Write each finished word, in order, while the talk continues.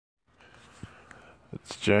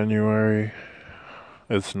It's January.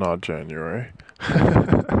 It's not January.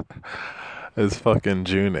 It's fucking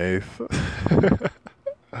June 8th.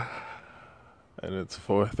 And it's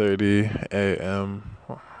 4:30 a.m.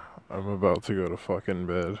 I'm about to go to fucking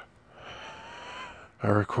bed. I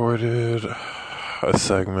recorded a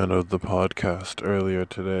segment of the podcast earlier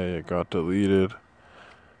today. It got deleted.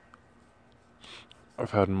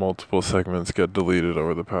 I've had multiple segments get deleted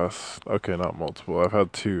over the past... Okay, not multiple. I've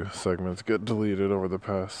had 2 segments get deleted over the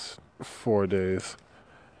past 4 days.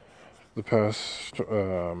 The past,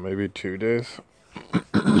 maybe 2 days.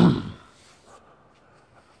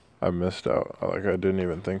 I missed out. I didn't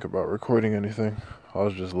even think about recording anything. I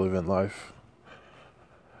was just living life.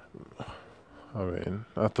 I mean,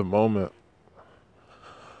 at the moment,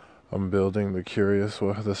 I'm building the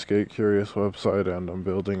Skate Curious website, and I'm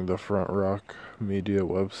building the Front Rock Media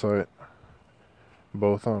website,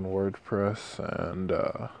 both on WordPress, and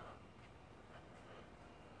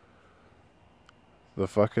the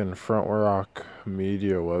fucking Front Rock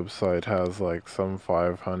Media website has some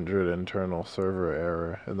 500 internal server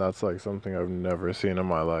error, and that's something I've never seen in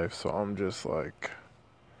my life. So I'm just I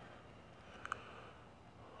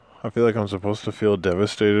feel like I'm supposed to feel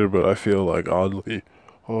devastated, but I feel oddly,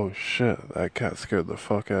 oh shit, that cat scared the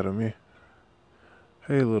fuck out of me.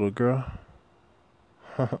 Hey, little girl.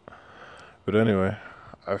 But anyway,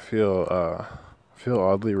 I feel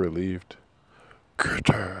oddly relieved. Good.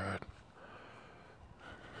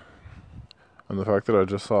 And the fact that I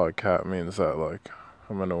just saw a cat means that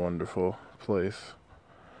I'm in a wonderful place.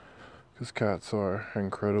 'Cause cats are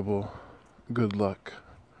incredible good luck.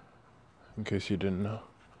 In case you didn't know.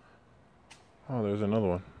 Oh, there's another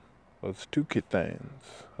one. That's 2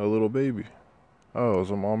 kittens. A little baby. Oh, it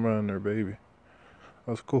was a mama and her baby.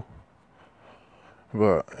 That's cool.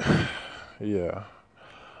 But, yeah.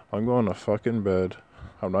 I'm going to fucking bed.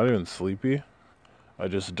 I'm not even sleepy. I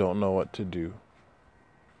just don't know what to do.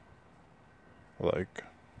 I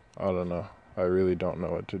don't know. I really don't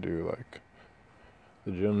know what to do.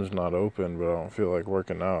 The gym's not open, but I don't feel like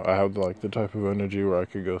working out. I have the type of energy where I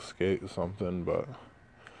could go skate or something, but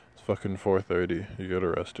it's fucking 4:30. You get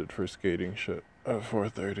arrested for skating shit at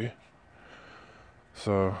 4:30.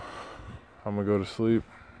 So, I'm gonna go to sleep.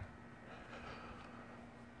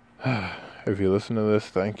 If you listen to this,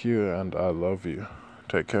 thank you, and I love you.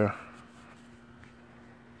 Take care.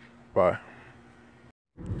 Bye.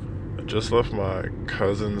 I just left my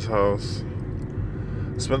cousin's house.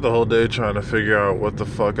 Spent the whole day trying to figure out what the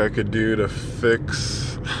fuck I could do to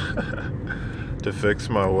fix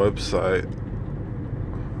my website.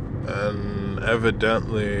 And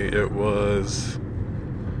evidently it was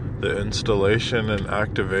the installation and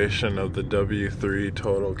activation of the W3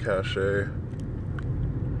 Total Cache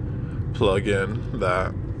plugin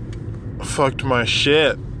that fucked my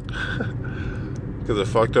shit. Because it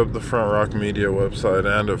fucked up the Front Rock Media website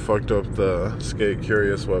and it fucked up the Skate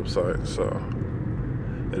Curious website. So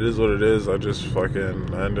it is what it is. I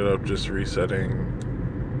ended up just resetting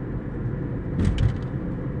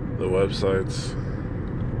the websites.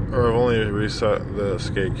 Or I've only reset the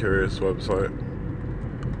Skate Curious website.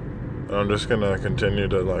 And I'm just gonna continue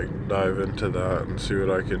to dive into that and see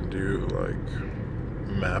what I can do,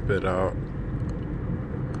 map it out.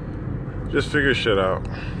 Just figure shit out.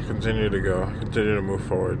 Continue to move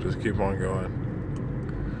forward. Just keep on going.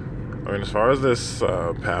 I mean, as far as this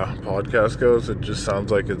podcast goes, it just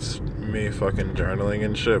sounds like it's me fucking journaling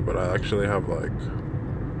and shit, but I actually have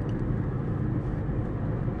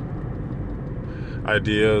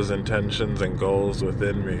ideas, intentions, and goals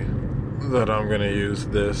within me that I'm gonna use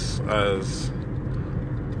this as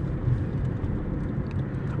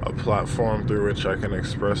a platform through which I can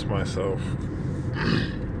express myself.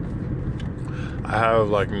 I have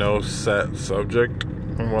no set subject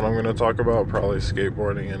on what I'm gonna talk about. Probably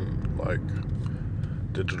skateboarding and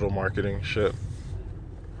digital marketing shit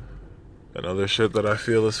and other shit that I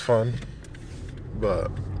feel is fun.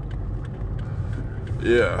 But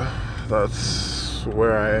yeah, that's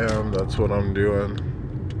where I am. That's what I'm doing.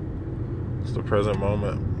 It's the present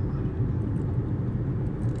moment.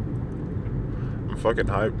 I'm fucking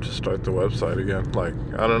hyped to start the website again.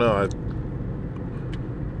 I don't know.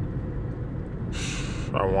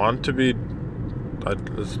 I want to be... I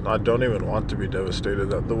don't even want to be devastated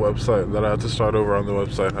that I have to start over on the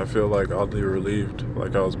website. I feel oddly relieved,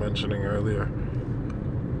 like I was mentioning earlier.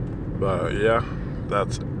 But yeah,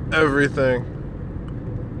 that's everything.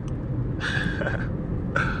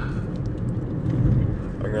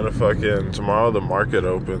 I'm gonna tomorrow the market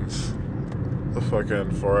opens. The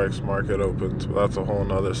fucking Forex market opens, but that's a whole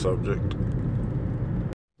nother subject.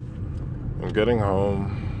 I'm getting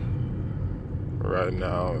home right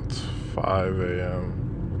now it's 5 a.m.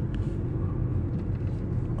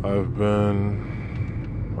 I've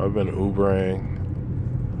been Ubering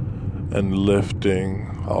and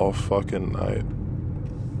lifting all fucking night.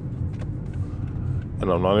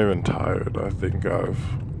 And I'm not even tired. I think I've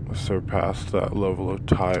surpassed that level of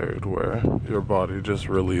tired where your body just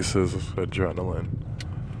releases adrenaline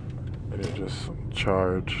and you're just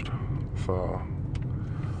charged. So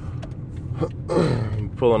I'm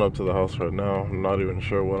pulling up to the house right now. I'm not even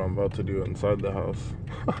sure what I'm about to do inside the house.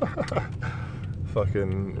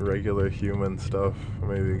 Fucking regular human stuff.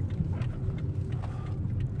 Maybe,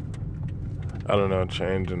 I don't know,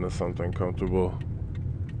 change into something comfortable.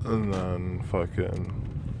 And then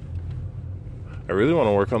I really want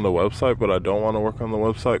to work on the website, but I don't want to work on the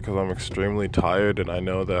website because I'm extremely tired, and I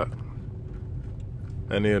know that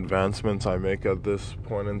any advancements I make at this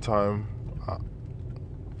point in time,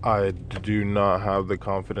 I do not have the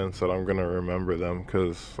confidence that I'm going to remember them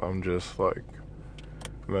because I'm just like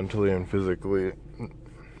mentally and physically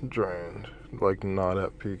drained, like not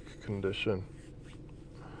at peak condition.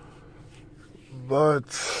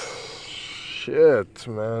 But shit,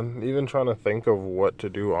 man, even trying to think of what to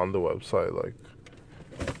do on the website, like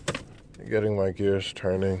getting my gears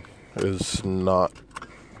turning is not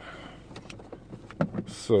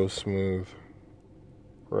so smooth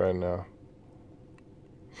right now.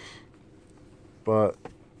 But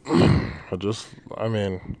I was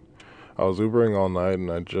Ubering all night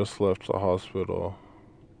and I just left the hospital.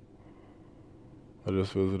 I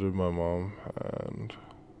just visited my mom and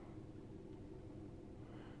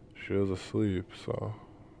she was asleep, so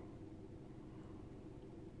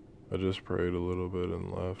I just prayed a little bit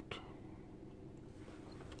and left.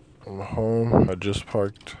 I'm home. I just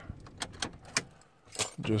parked.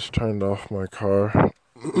 Just turned off my car.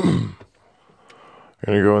 I'm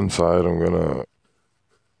gonna go inside. I'm gonna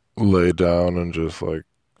lay down and just like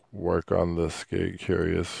work on the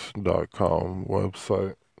skatecurious.com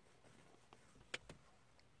website.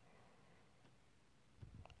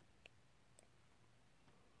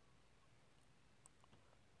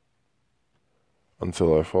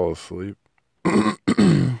 Until I fall asleep.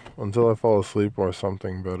 Until I fall asleep or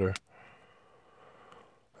something better.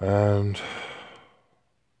 And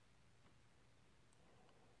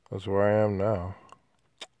that's where I am now.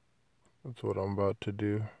 That's what I'm about to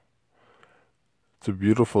do. It's a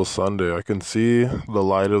beautiful Sunday. I can see the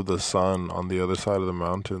light of the sun on the other side of the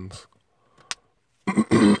mountains.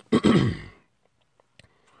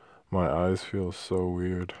 My eyes feel so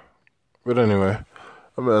weird. But anyway,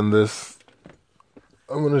 I'm gonna end this.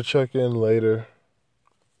 I'm gonna check in later.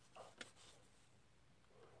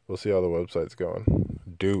 We'll see how the website's going.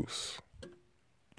 Deuce.